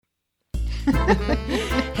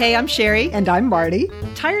Hey, I'm Sherry. And I'm Marty.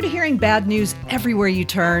 Tired of hearing bad news everywhere you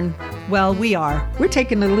turn? Well, we are. We're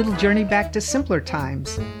taking a little journey back to simpler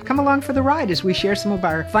times. Come along for the ride as we share some of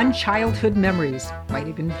our fun childhood memories. Might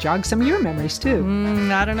even jog some of your memories, too.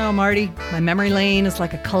 I don't know, Marty. My memory lane is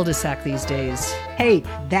like a cul-de-sac these days. Hey,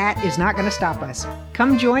 that is not going to stop us.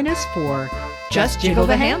 Come join us for Just Jiggle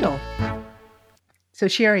the Handle. So,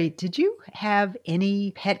 Sherry, did you have any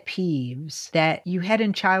pet peeves that you had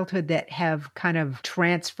in childhood that have kind of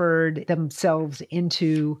transferred themselves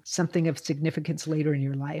into something of significance later in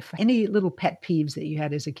your life? Any little pet peeves that you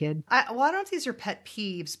had as a kid? I don't know if these are pet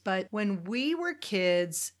peeves, but when we were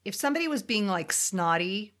kids, if somebody was being like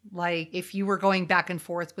snotty, like if you were going back and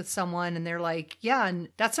forth with someone and they're like, yeah, and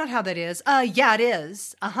that's not how that is. Yeah, it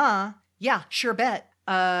is. Uh-huh. Yeah, sure bet.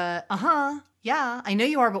 Uh-huh. Yeah, I know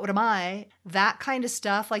you are, but what am I? That kind of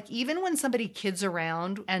stuff. Like even when somebody kids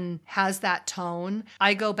around and has that tone,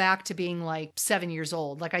 I go back to being like 7 years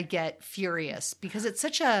old. Like I get furious because it's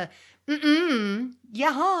such a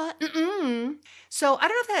yeah, huh, So I don't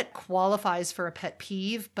know if that qualifies for a pet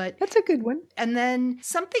peeve, but that's a good one. And then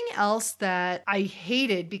something else that I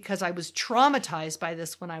hated because I was traumatized by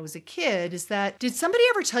this when I was a kid is that did somebody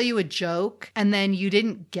ever tell you a joke and then you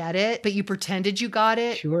didn't get it, but you pretended you got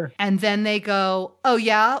it? Sure. And then they go, oh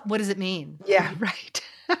yeah, what does it mean? Yeah, right.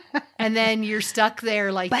 And then you're stuck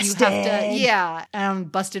there like busted. You have to, yeah.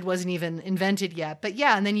 Busted wasn't even invented yet. But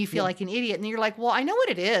yeah, and then you feel like an idiot and you're like, well, I know what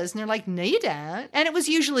it is. And they're like, no, you don't. And it was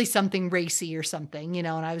usually something racy or something, and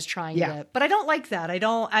I was trying to, but I don't like that.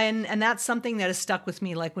 And that's something that has stuck with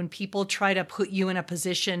me. Like when people try to put you in a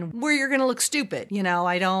position where you're going to look stupid,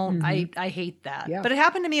 I don't, I hate that. Yeah. But it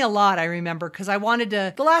happened to me a lot, I remember, because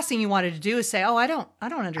the last thing you wanted to do is say, oh, I don't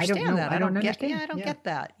understand that. I don't understand. I don't get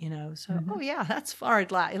that, So, oh yeah, that's far.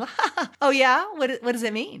 Oh yeah? What does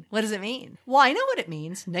it mean? What does it mean? Well, I know what it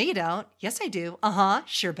means. No, you don't. Yes, I do. Uh-huh.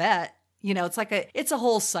 Sure bet. It's a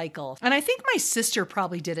whole cycle. And I think my sister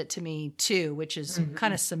probably did it to me too, which is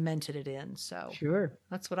kind of cemented it in. So sure.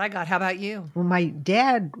 That's what I got. How about you? Well, my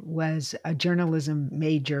dad was a journalism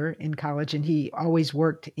major in college, and he always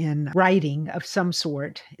worked in writing of some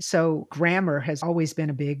sort. So grammar has always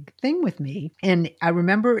been a big thing with me. And I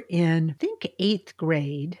remember in, I think, 8th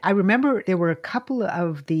grade, there were a couple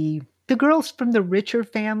of the girls from the richer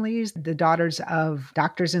families, the daughters of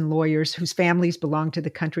doctors and lawyers whose families belonged to the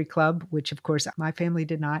country club, which of course my family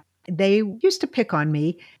did not. They used to pick on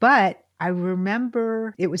me, but I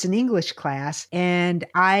remember it was an English class and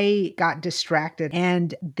I got distracted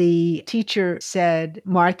and the teacher said,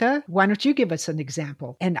 Martha, why don't you give us an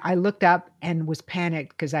example? And I looked up and was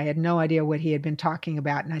panicked because I had no idea what he had been talking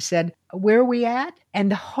about. And I said, where are we at?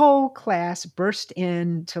 And the whole class burst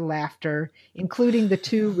into laughter, including the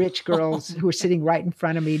 2 rich girls who were sitting right in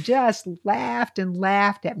front of me, just laughed and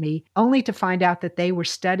laughed at me, only to find out that they were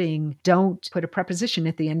studying don't put a preposition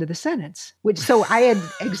at the end of the sentence, so I had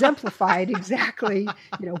exemplified exactly,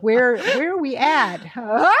 where are we at?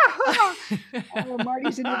 Oh,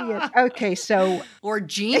 Marty's an idiot. Okay, so. Or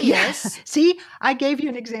genius. Yeah. See, I gave you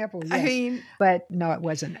an example. Yes. I mean. But no, it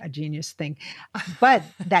wasn't a genius thing. But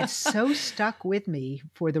that's so stuck with me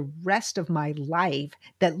for the rest of my life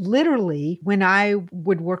that literally when I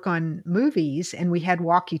would work on movies and we had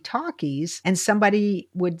walkie-talkies and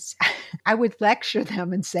I would lecture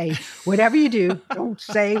them and say, whatever you do, don't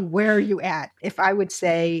say, where are you at? If I would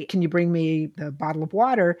say, can you bring me the bottle of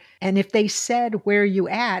water? And if they said, where are you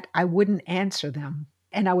at? I wouldn't answer them.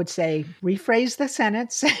 And I would say, rephrase the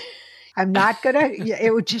sentence. I'm not going to,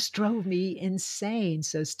 it just drove me insane.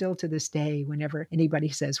 So still to this day, whenever anybody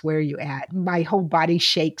says, where are you at? My whole body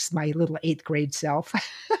shakes my little 8th grade self.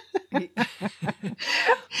 I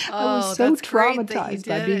was so traumatized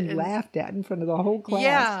by being laughed at in front of the whole class.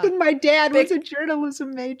 Yeah. And my dad was a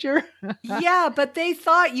journalism major. Yeah, but they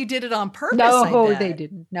thought you did it on purpose. No, they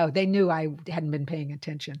didn't. No, they knew I hadn't been paying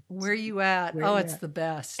attention. Where are you at? It's the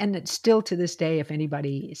best. And it's still to this day, if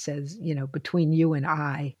anybody says, between you and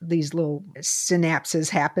I, these little synapses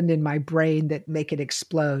happened in my brain that make it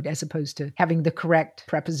explode as opposed to having the correct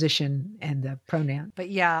preposition and the pronoun. But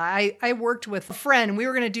yeah, I worked with a friend. We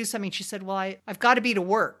were going to do something. She said, well, I've got to be to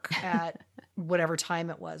work at whatever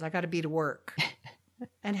time it was. I got to be to work.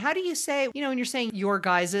 And how do you say, when you're saying your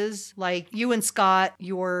guys's, like you and Scott,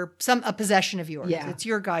 a possession of yours. Yeah. It's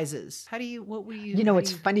your guys's. What would you?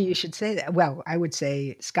 It's funny you should say that. Well, I would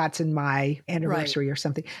say Scott's and my anniversary or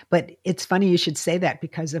something. But it's funny you should say that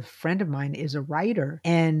because a friend of mine is a writer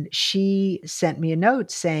and she sent me a note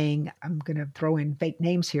saying, I'm going to throw in fake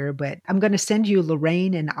names here, but I'm going to send you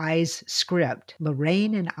Lorraine and I's script.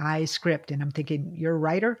 Lorraine and I's script. And I'm thinking, you're a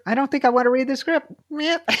writer? I don't think I want to read the script.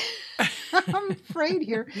 I'm afraid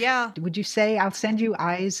here. dinner. Yeah. Would you say I'll send you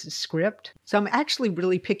I's script? So I'm actually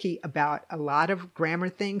really picky about a lot of grammar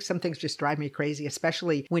things. Some things just drive me crazy,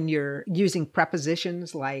 especially when you're using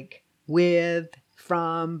prepositions like with,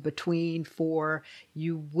 from, between, for.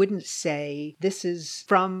 You wouldn't say this is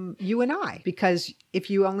from you and I, because if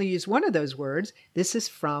you only use one of those words, this is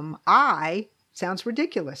from I, sounds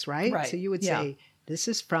ridiculous, right? Right. So you would say this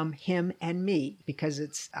is from him and me because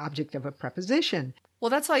it's object of a preposition. Well,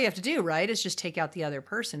 that's all you have to do, right? Is just take out the other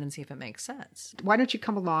person and see if it makes sense. Why don't you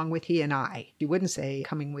come along with he and I? You wouldn't say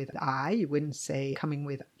coming with I. You wouldn't say coming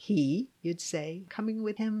with he. You'd say coming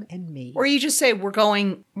with him and me. Or you just say we're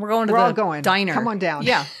going to the diner. Come on down.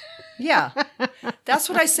 Yeah. Yeah. That's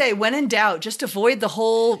what I say. When in doubt, just avoid the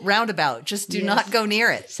whole roundabout. Just do not go near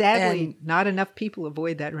it. Sadly, not enough people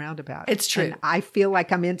avoid that roundabout. It's true. And I feel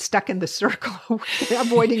like I'm stuck in the circle,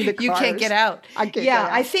 avoiding the cars. You can't get out. I can't get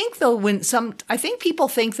out. I think though, I think people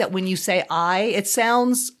think that when you say I, it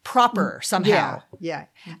sounds proper somehow. Yeah.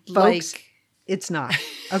 Like, folks, it's not.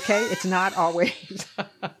 Okay? It's not always.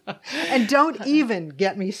 And don't even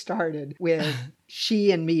get me started with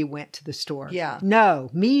she and me went to the store. Yeah. No,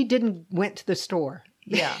 me didn't went to the store.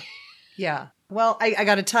 Yeah. Yeah. Well, I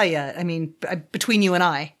got to tell you, I mean, between you and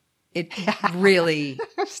I, it really...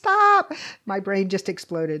 Stop. My brain just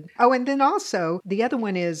exploded. Oh, and then also the other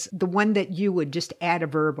one is the one that you would just add a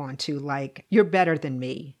verb onto, like you're better than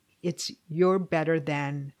me. It's you're better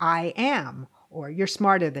than I am, or you're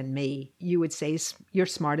smarter than me. You would say you're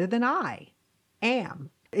smarter than I am.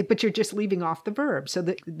 But you're just leaving off the verb. So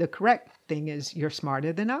the correct thing is you're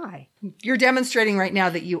smarter than I. You're demonstrating right now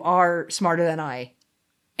that you are smarter than I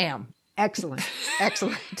am. Excellent.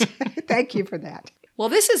 Excellent. Thank you for that. Well,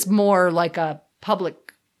 this is more like a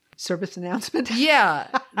public service announcement. Yeah.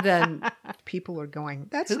 Then people are going,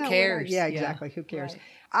 that's who not cares? Yeah, exactly. Who cares? Right.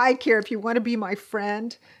 I care if you want to be my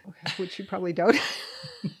friend, which you probably don't.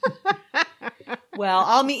 Well,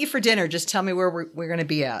 I'll meet you for dinner. Just tell me where we're going to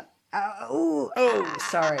be at.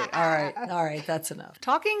 Sorry. All right. That's enough.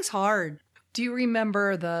 Talking's hard. Do you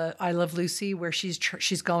remember the I Love Lucy where she's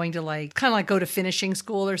going to like kind of like go to finishing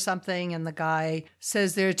school or something, and the guy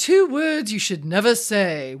says there are two words you should never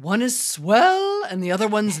say. One is swell and the other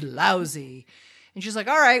one's lousy. And she's like,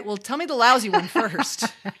 all right, well, tell me the lousy one first.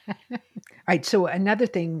 All right. So another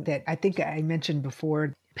thing that I think I mentioned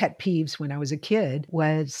before, pet peeves when I was a kid,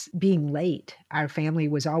 was being late. Our family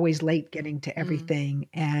was always late getting to everything.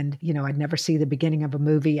 And, I'd never see the beginning of a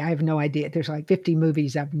movie. I have no idea. There's like 50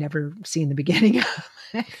 movies I've never seen the beginning of.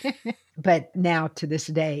 But now to this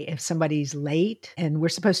day, if somebody's late and we're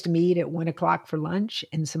supposed to meet at 1:00 for lunch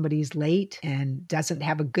and somebody's late and doesn't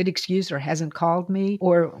have a good excuse or hasn't called me,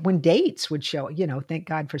 or when dates would show, thank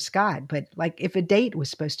God for Scott. But like if a date was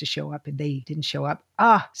supposed to show up and they didn't show up,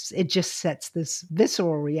 it just sets this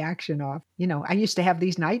visceral reaction off. I used to have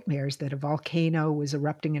these nightmares that a volcano was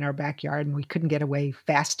erupting in our backyard and we couldn't get away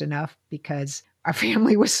fast enough because our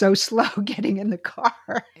family was so slow getting in the car.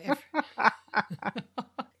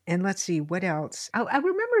 And let's see, what else? I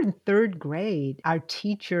remember in 3rd grade, our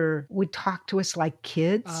teacher would talk to us like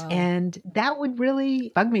kids, and that would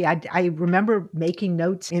really bug me. I remember making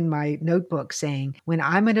notes in my notebook saying, when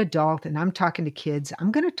I'm an adult and I'm talking to kids,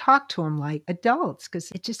 I'm going to talk to them like adults,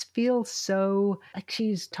 because it just feels so like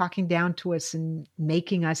she's talking down to us and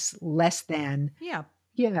making us less than. Yeah.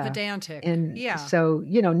 Yeah. Pedantic. And so,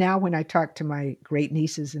 now when I talk to my great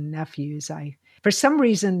nieces and nephews, for some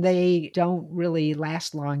reason, they don't really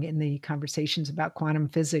last long in the conversations about quantum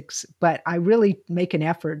physics, but I really make an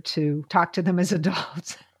effort to talk to them as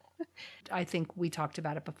adults. I think we talked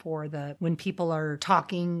about it before, when people are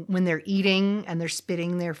talking, when they're eating and they're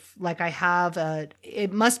spitting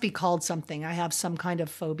it must be called something. I have some kind of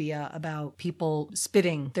phobia about people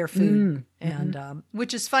spitting their food. And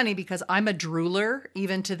which is funny because I'm a drooler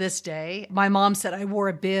even to this day. My mom said I wore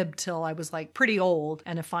a bib till I was like pretty old.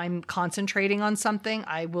 And if I'm concentrating on something,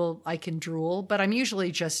 I can drool, but I'm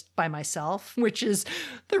usually just by myself, which is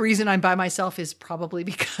the reason I'm by myself is probably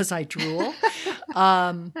because I drool.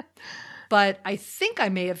 But I think I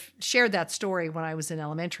may have shared that story when I was in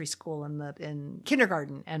elementary school in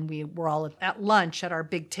kindergarten, and we were all at lunch at our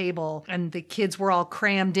big table, and the kids were all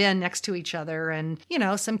crammed in next to each other, and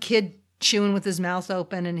some kid chewing with his mouth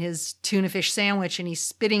open and his tuna fish sandwich, and he's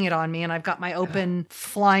spitting it on me, and I've got my open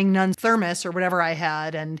Flying Nun thermos or whatever I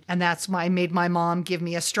had, and that's I made my mom give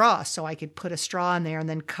me a straw so I could put a straw in there and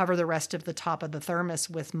then cover the rest of the top of the thermos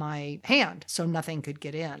with my hand so nothing could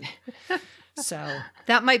get in. So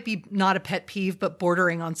that might be not a pet peeve, but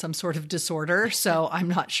bordering on some sort of disorder. So I'm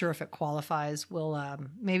not sure if it qualifies. We'll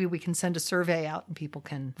maybe we can send a survey out and people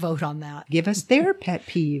can vote on that. Give us their pet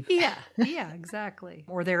peeve. Yeah, exactly.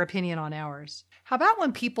 Or their opinion on ours. How about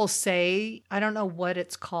when people say, I don't know what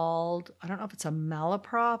it's called. I don't know if it's a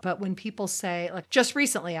malaprop, but when people say, like just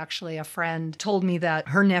recently, actually, a friend told me that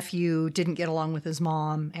her nephew didn't get along with his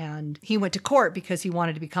mom and he went to court because he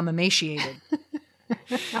wanted to become emaciated.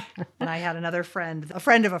 And I had another friend, a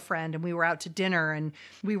friend of a friend, and we were out to dinner and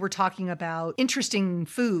we were talking about interesting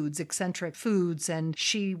foods, eccentric foods. And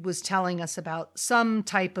she was telling us about some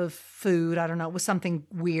type of food. I don't know. It was something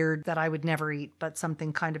weird that I would never eat, but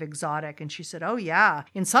something kind of exotic. And she said, oh, yeah,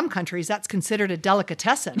 in some countries, that's considered a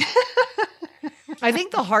delicatessen. I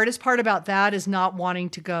think the hardest part about that is not wanting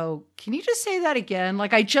to go, can you just say that again?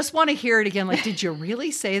 Like, I just want to hear it again. Like, did you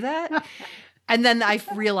really say that? And then I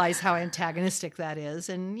realized how antagonistic that is.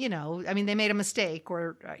 And, you know, I mean, they made a mistake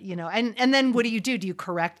or, you know, and then what do? Do you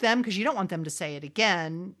correct them? Because you don't want them to say it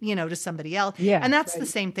again, you know, to somebody else. Yeah. And that's the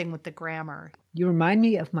same thing with the grammar. You remind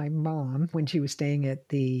me of my mom when she was staying at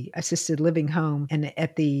the assisted living home, and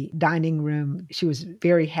at the dining room, she was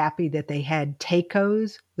very happy that they had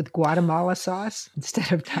tacos with Guatemala sauce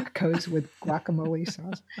instead of tacos with guacamole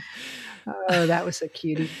sauce. Oh, that was a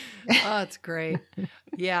cutie. Oh, it's great.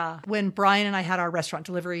 Yeah. When Brian and I had our restaurant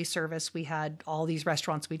delivery service, we had all these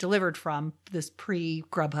restaurants we delivered from, this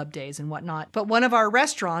pre-Grubhub days and whatnot. But one of our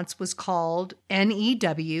restaurants was called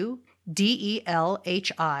Newdelhi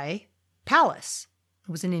Palace.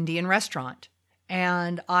 It was an Indian restaurant.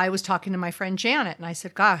 And I was talking to my friend Janet and I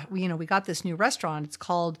said, God, we got this new restaurant. It's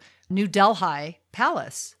called New Delhi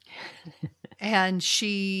Palace. And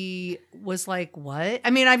she was like, what?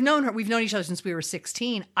 I mean, we've known each other since we were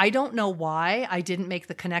 16. I don't know why I didn't make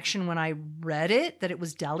the connection when I read it that it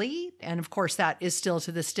was Delhi. And of course, that is still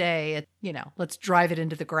to this day, let's drive it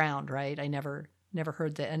into the ground, right? I never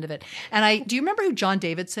heard the end of it. And do you remember who John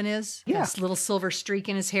Davidson is? Yeah. This little silver streak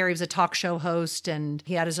in his hair. He was a talk show host and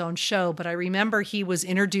he had his own show. But I remember he was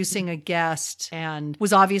introducing a guest and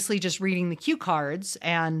was obviously just reading the cue cards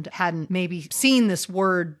and hadn't maybe seen this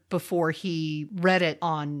word before he read it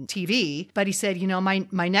on TV. But he said,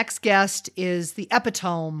 my next guest is the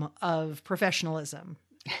epitome of professionalism.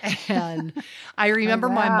 And I remember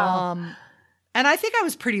my mom. And I think I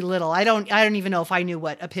was pretty little. I don't even know if I knew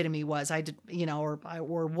what epitome was. I did,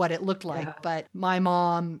 or what it looked like. Yeah. But my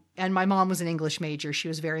mom was an English major. She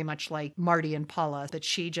was very much like Marty and Paula, but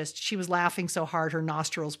she was laughing so hard her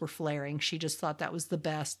nostrils were flaring. She just thought that was the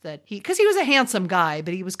best because he was a handsome guy,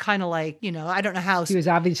 but he was kind of like, I don't know how he was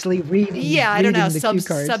obviously reading. Yeah, I don't know how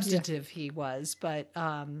substantive he was, but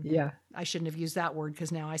yeah. I shouldn't have used that word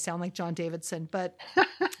because now I sound like John Davidson. But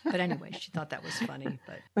anyway, she thought that was funny.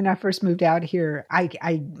 But when I first moved out here,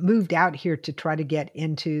 I moved out here to try to get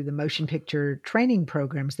into the motion picture training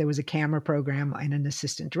programs. There was a camera program and an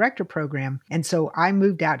assistant director program. And so I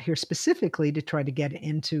moved out here specifically to try to get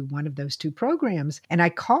into one of those two programs. And I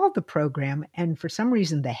called the program, and for some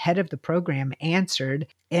reason, the head of the program answered.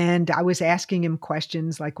 And I was asking him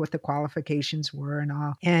questions like what the qualifications were and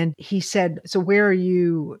all. And he said, so where are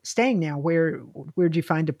you staying now? Where'd you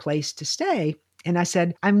find a place to stay? And I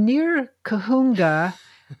said, I'm near Kahunga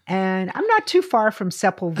and I'm not too far from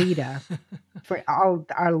Sepulveda. For all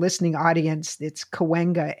our listening audience, it's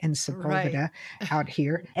Cahuenga and Sepulveda out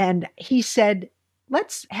here. And he said,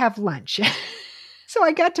 let's have lunch. So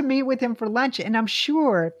I got to meet with him for lunch, and I'm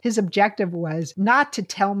sure his objective was not to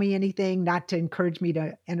tell me anything, not to encourage me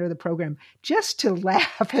to enter the program, just to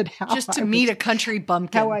laugh at how just to meet a country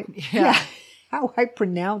bumpkin. How I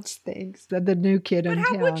pronounce things. The new kid in town.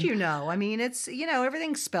 But how would you know? I mean, it's,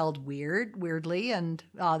 everything's spelled weirdly, and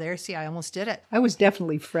see, I almost did it. I was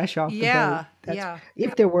definitely fresh off the boat.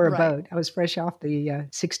 If there were a boat. I was fresh off the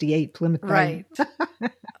 68 Plymouth boat. Right.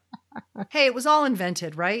 Hey, it was all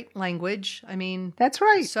invented, right? Language. I mean, that's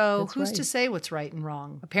right. So who's to say what's right and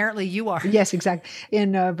wrong? Apparently you are. Yes, exactly.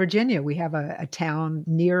 In Virginia, we have a town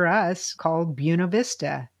near us called Buena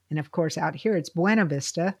Vista. And of course, out here, it's Buena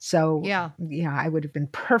Vista. So, I would have been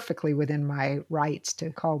perfectly within my rights to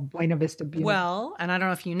call Buena Vista Buena. Well, and I don't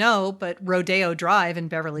know if you know, but Rodeo Drive in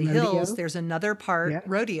Beverly Hills, there's another part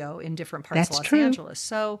rodeo in different parts of Los Angeles.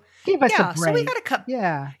 So, give us a break. So we got to cut.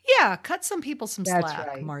 Yeah. Yeah. Cut some people some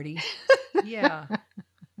slack, Marty. Yeah.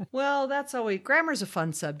 Well, that's always, grammar's a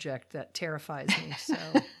fun subject that terrifies me. So,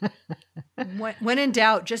 When in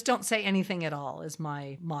doubt, just don't say anything at all is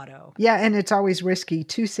my motto. Yeah, and it's always risky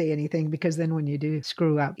to say anything because then when you do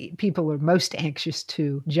screw up, people are most anxious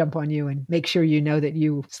to jump on you and make sure you know that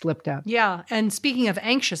you slipped up. Yeah, and speaking of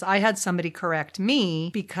anxious, I had somebody correct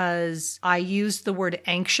me because I used the word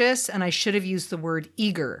anxious and I should have used the word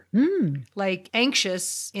eager. Like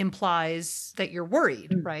anxious implies that you're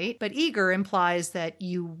worried, right? But eager implies that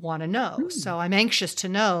you want to know. So I'm anxious to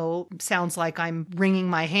know sounds like I'm wringing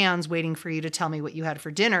my hands waiting for you to tell me what you had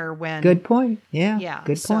for dinner when... Good point. Yeah.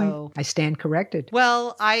 Good point. So, I stand corrected.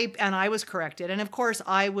 Well, I was corrected. And of course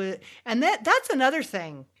I would, and that's another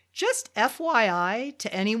thing. Just FYI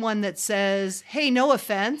to anyone that says, hey, no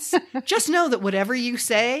offense, just know that whatever you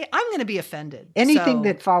say, I'm going to be offended. Anything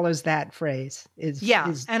that follows that phrase is...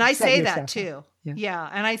 Yeah, and I say that too. Yeah. Yeah.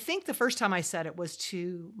 And I think the first time I said it was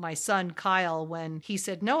to my son, Kyle, when he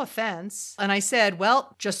said, no offense. And I said,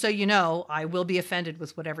 well, just so you know, I will be offended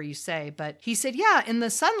with whatever you say. But he said, yeah, in the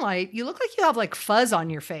sunlight, you look like you have like fuzz on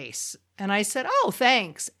your face. And I said, oh,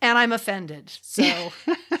 thanks. And I'm offended. So,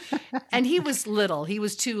 and he was little. He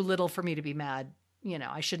was too little for me to be mad. You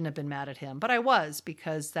know, I shouldn't have been mad at him, but I was,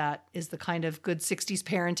 because that is the kind of good 60s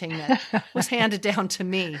parenting that was handed down to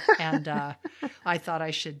me. And I thought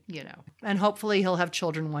I should, you know, and hopefully he'll have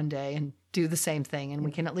children one day and do the same thing. And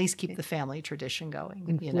we can at least keep the family tradition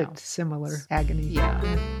going. Inflict similar agony. Yeah.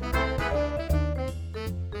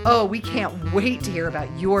 Oh, we can't wait to hear about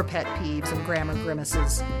your pet peeves and grammar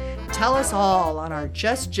grimaces. Tell us all on our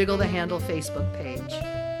Just Jiggle the Handle Facebook page.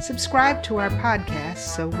 Subscribe to our podcast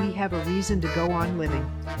so we have a reason to go on living.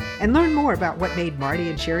 And learn more about what made Marty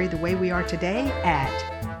and Sherry the way we are today at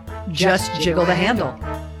Just Jiggle the Handle.